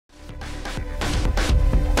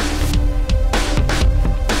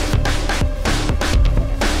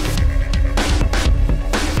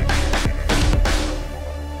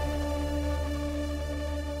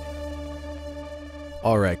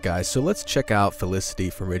Alright guys, so let's check out Felicity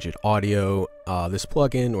from Rigid Audio. This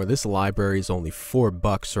plugin or this library is only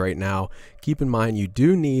 $4 right now. Keep in mind you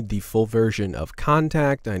do need the full version of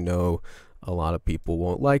Kontakt. I know a lot of people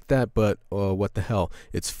won't like that, but what the hell,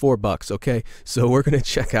 it's $4, okay? So we're going to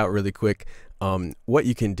check out really quick what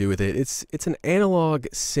you can do with it. It's an analog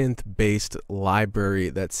synth based library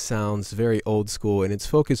that sounds very old school, and it's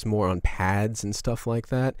focused more on pads and stuff like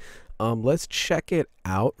that. Let's check it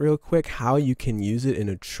out real quick, how you can use it in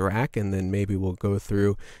a track, and then maybe we'll go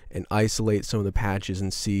through and isolate some of the patches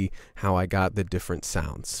and see how I got the different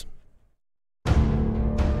sounds.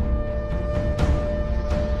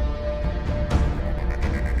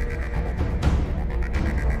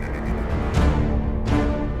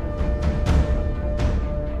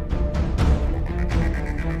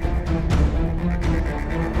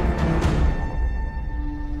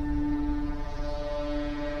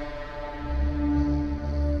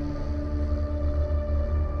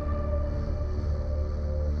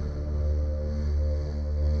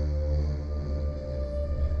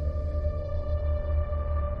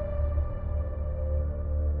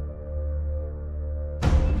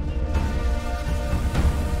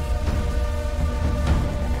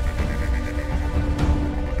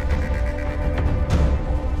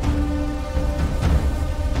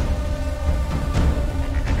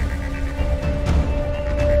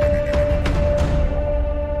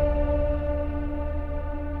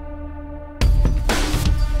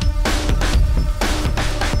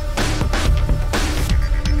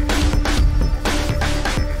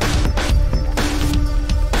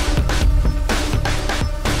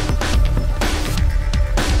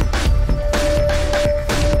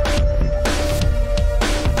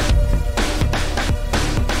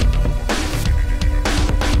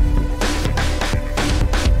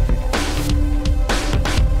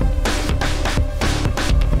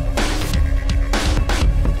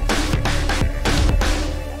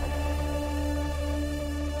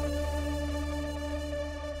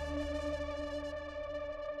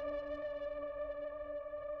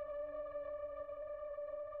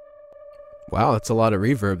 Wow, that's a lot of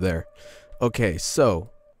reverb there. Okay, so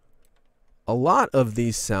a lot of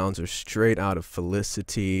these sounds are straight out of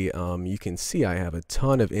Felicity. You can see I have a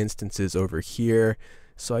ton of instances over here.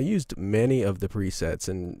 So I used many of the presets,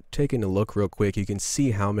 and taking a look real quick, you can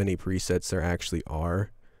see how many presets there actually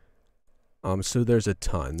are. So there's a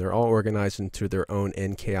ton. They're all organized into their own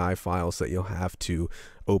NKI files that you'll have to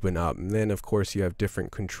open up. And then of course you have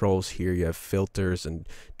different controls here. You have filters and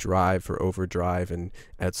drive for overdrive and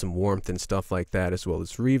add some warmth and stuff like that, as well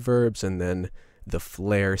as reverbs, and then the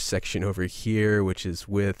FLAIR section over here, which is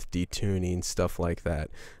width, detuning, stuff like that.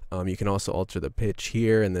 You can also alter the pitch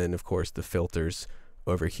here, and then of course the filters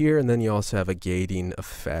over here, and then you also have a gating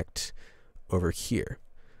effect over here.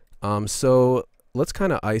 So let's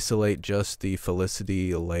kind of isolate just the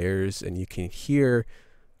Felicity layers, and you can hear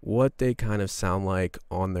what they kind of sound like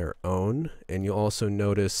on their own. And you'll also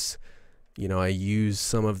notice, you know, I use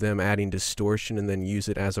some of them adding distortion and then use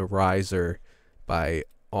it as a riser by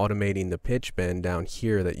automating the pitch bend down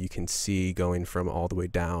here that you can see going from all the way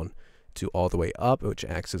down to all the way up, which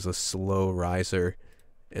acts as a slow riser.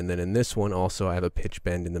 And then in this one also I have a pitch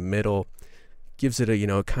bend in the middle, gives it a, you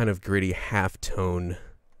know, kind of gritty half tone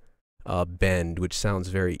bend, which sounds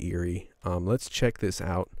very eerie. Let's check this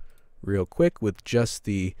out real quick with just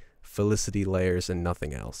the Felicity layers and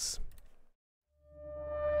nothing else.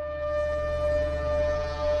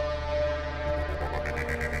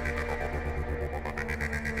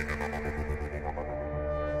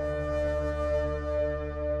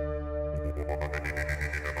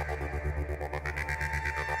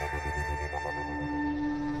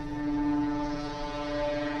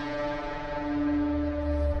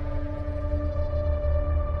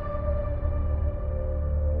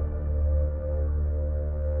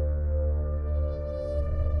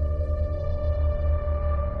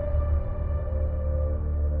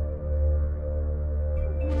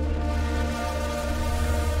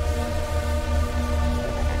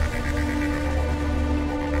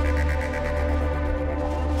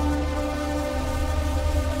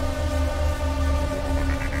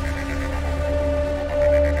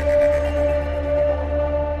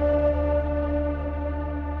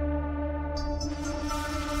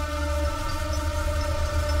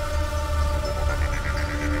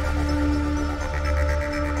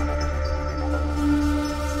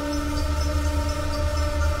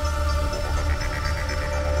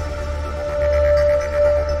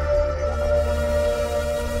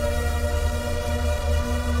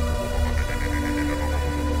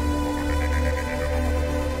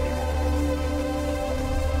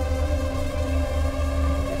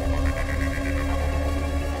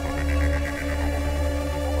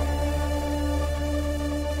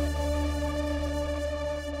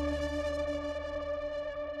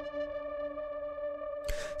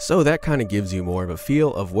 So that kind of gives you more of a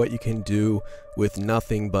feel of what you can do with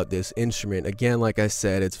nothing but this instrument. Again, like I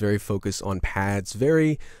said, it's very focused on pads,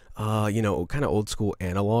 very you know, kind of old school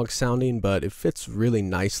analog sounding, but it fits really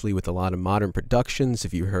nicely with a lot of modern productions.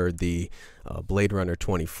 If you heard the Blade Runner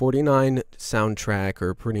 2049 soundtrack,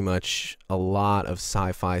 or pretty much a lot of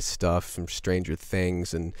sci-fi stuff from Stranger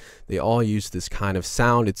Things, and they all use this kind of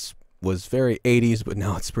sound. It was very 80s, but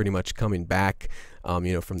now it's pretty much coming back,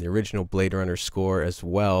 you know, from the original Blade Runner score as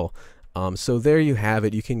well. So there you have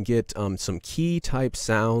it. You can get some key type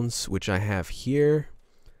sounds, which I have here.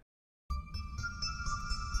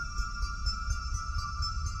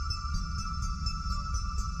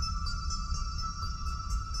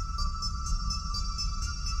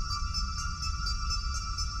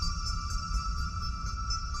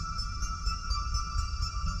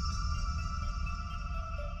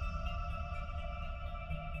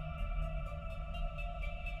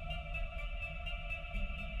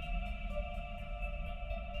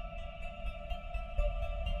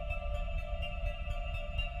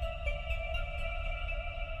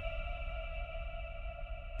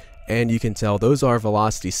 And you can tell those are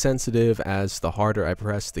velocity sensitive, as the harder I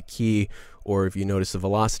press the key, or if you notice the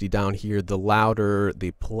velocity down here, the louder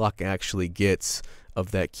the pluck actually gets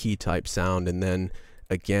of that key type sound. And then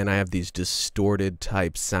again, I have these distorted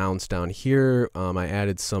type sounds down here. I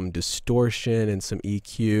added some distortion and some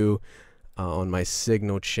EQ on my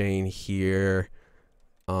signal chain here.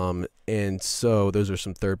 And so those are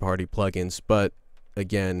some third-party plugins. But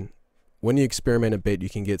again, when you experiment a bit, you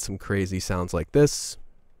can get some crazy sounds like this.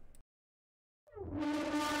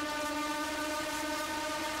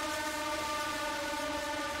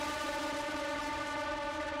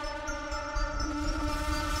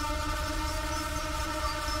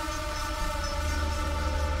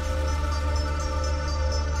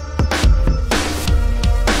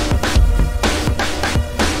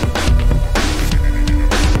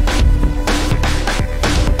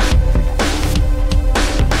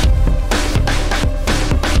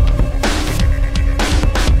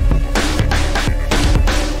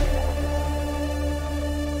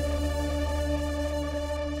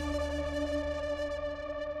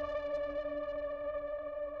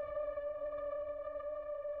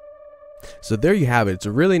 So there you have it. It's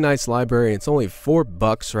a really nice library. It's only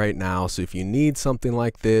 $4 right now. So if you need something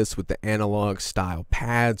like this with the analog style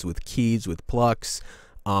pads, with keys, with plucks,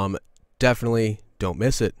 definitely don't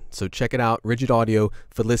miss it. So check it out. Rigid Audio,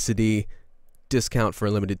 Felicity, discount for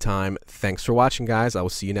a limited time. Thanks for watching, guys. I will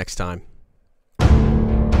see you next time.